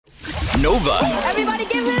Nova. Everybody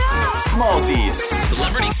give it up! Smallsies.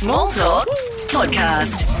 Celebrity Small Talk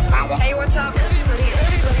Podcast. Hey, what's up, everybody?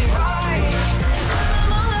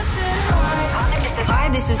 Hi,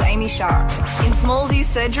 this is Amy Sharp in Smallsies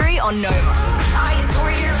Surgery on Nova. Hi, it's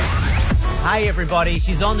Warrior. Hey everybody,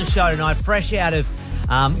 she's on the show tonight, fresh out of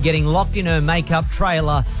getting locked in her makeup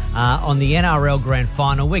trailer on the NRL Grand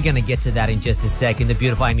Final. We're going to get to that in just a second. The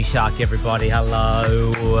beautiful Amy Shark, everybody.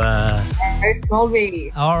 Hello. Hey,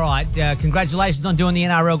 Smallsy. All right, congratulations on doing the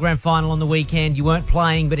NRL Grand Final on the weekend. You weren't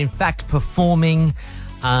playing, but in fact performing.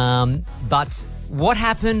 But what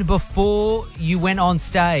happened before you went on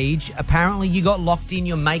stage? Apparently you got locked in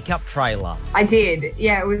your makeup trailer. I did.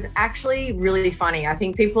 Yeah, it was actually really funny. I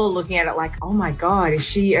think people are looking at it like, oh my God, is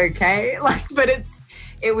she okay? But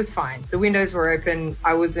it was fine. The windows were open.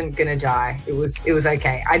 I wasn't going to die. It was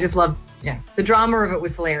okay. I just loved, the drama of it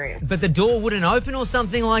was hilarious. But the door wouldn't open or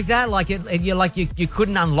something like that? You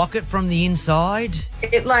couldn't unlock it from the inside?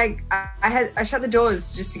 I shut the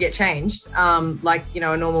doors just to get changed, a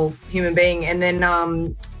normal human being, and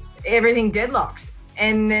then everything deadlocked.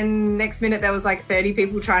 And then next minute there was 30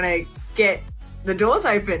 people trying to get the doors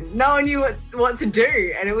open. No one knew what to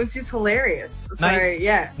do, and it was just hilarious.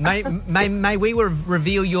 May we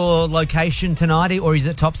reveal your location tonight, or is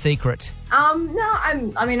it top secret? No,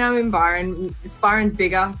 I'm in Byron. Byron's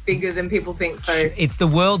bigger than people think. So it's the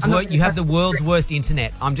world's worst. You have the world's worst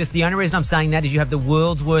internet. The only reason I'm saying that is you have the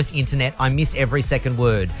world's worst internet. I miss every second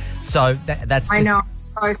word. So that's. Just, I know. I'm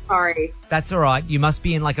so sorry. That's all right. You must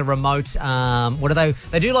be in a remote. What are they?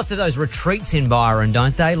 They do lots of those retreats in Byron,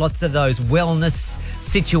 don't they? Lots of those wellness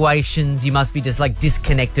situations. You must be just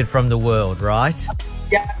disconnected from the world, right?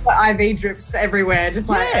 Yeah, IV drips everywhere. Just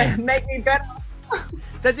make me better.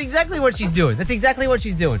 That's exactly what she's doing. Let's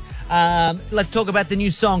talk about the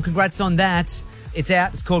new song. Congrats on that. It's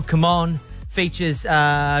out. It's called Come On. Features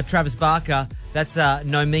Travis Barker. That's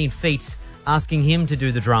no mean feat, asking him to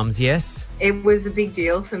do the drums, yes? It was a big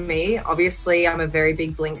deal for me. Obviously, I'm a very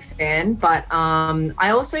big Blink fan, but I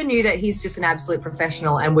also knew that he's just an absolute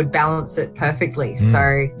professional and would balance it perfectly.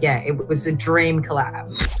 So, it was a dream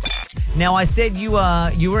collab. Now, I said you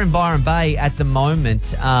were in Byron Bay at the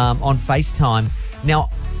moment on FaceTime. Now,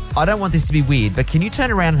 I don't want this to be weird, but can you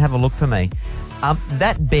turn around and have a look for me?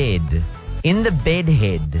 That bed, in the bed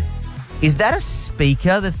head, is that a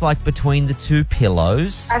speaker that's between the two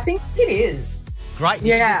pillows? I think it is. Great.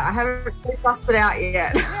 Yeah, I haven't really sussed it out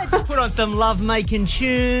yet. Just put on some love-making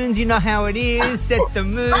tunes. You know how it is. Set the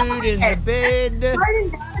mood in the bed.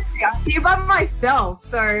 I'm here by myself,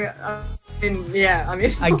 so...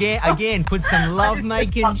 Again, put some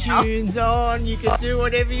love-making tunes on. You can do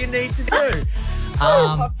whatever you need to do.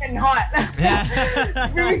 I'm getting hot.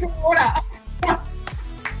 Give me some water.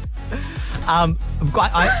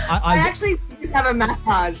 I actually just have a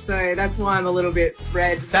massage, so that's why I'm a little bit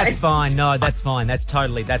red. That's fine. No, that's fine. I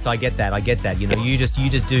get that. You just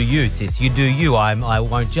do you, sis. You do you. I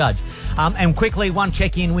won't judge. And quickly, one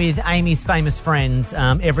check-in with Amy's famous friends.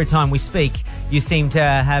 Every time we speak, you seem to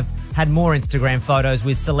have had more Instagram photos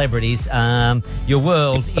with celebrities. Your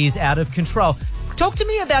world is out of control. Talk to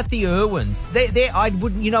me about the Irwins.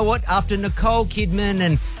 After Nicole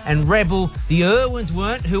Kidman and Rebel, the Irwins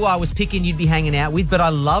weren't who I was picking you'd be hanging out with, but I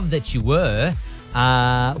love that you were.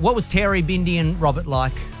 What was Terry, Bindi and Robert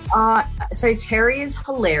like? So Terry is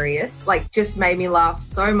hilarious, just made me laugh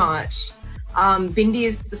so much. Bindi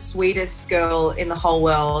is the sweetest girl in the whole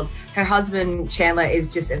world. Her husband, Chandler,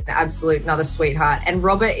 is just an absolute another sweetheart. And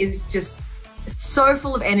Robert is just so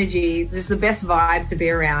full of energy, just the best vibe to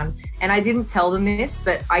be around. And I didn't tell them this,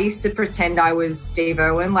 but I used to pretend I was Steve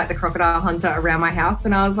Irwin, the crocodile hunter around my house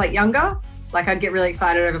when I was younger. I'd get really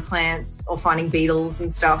excited over plants or finding beetles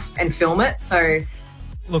and stuff and film it. So,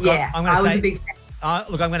 look, I was a big fan.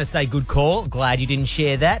 I'm going to say good call. Glad you didn't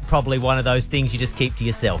share that. Probably one of those things you just keep to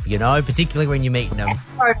yourself, particularly when you're meeting them.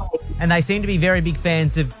 Totally. And they seem to be very big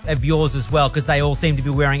fans of yours as well, because they all seem to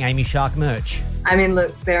be wearing Amy Shark merch.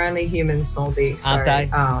 Look, they're only human, Smallsy. So, aren't they?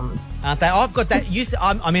 Aren't they? I've got that.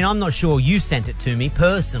 I'm not sure you sent it to me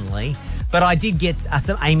personally, but I did get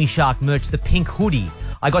some Amy Shark merch, the pink hoodie.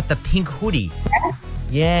 I got the pink hoodie.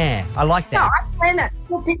 Yeah, I like that. No, I plan that.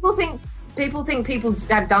 Well, people think people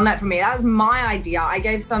have done that for me. That was my idea. I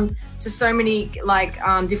gave some to so many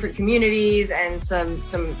different communities and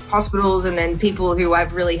some hospitals, and then people who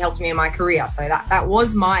have really helped me in my career. So that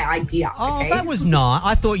was my idea. Oh, okay? That was nice.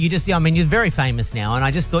 I thought you're very famous now, and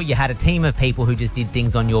I just thought you had a team of people who just did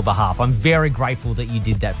things on your behalf. I'm very grateful that you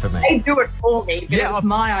did that for me. They do it for me. It was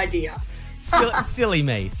my idea. Silly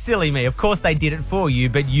me. Of course they did it for you,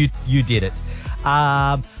 but you did it.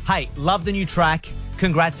 Hey, love the new track.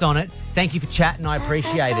 Congrats on it. Thank you for chatting. I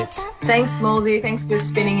appreciate it. Thanks, Smallsy. Thanks for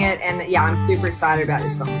spinning it. And yeah, I'm super excited about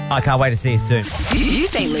this song. I can't wait to see you soon.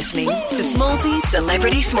 You've been listening to Smallsy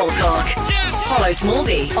Celebrity Small Talk. Follow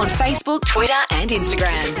Smallsy on Facebook, Twitter and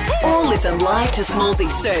Instagram. Or listen live to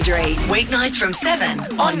Smallsy Surgery, weeknights from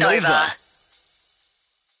 7 on Nova.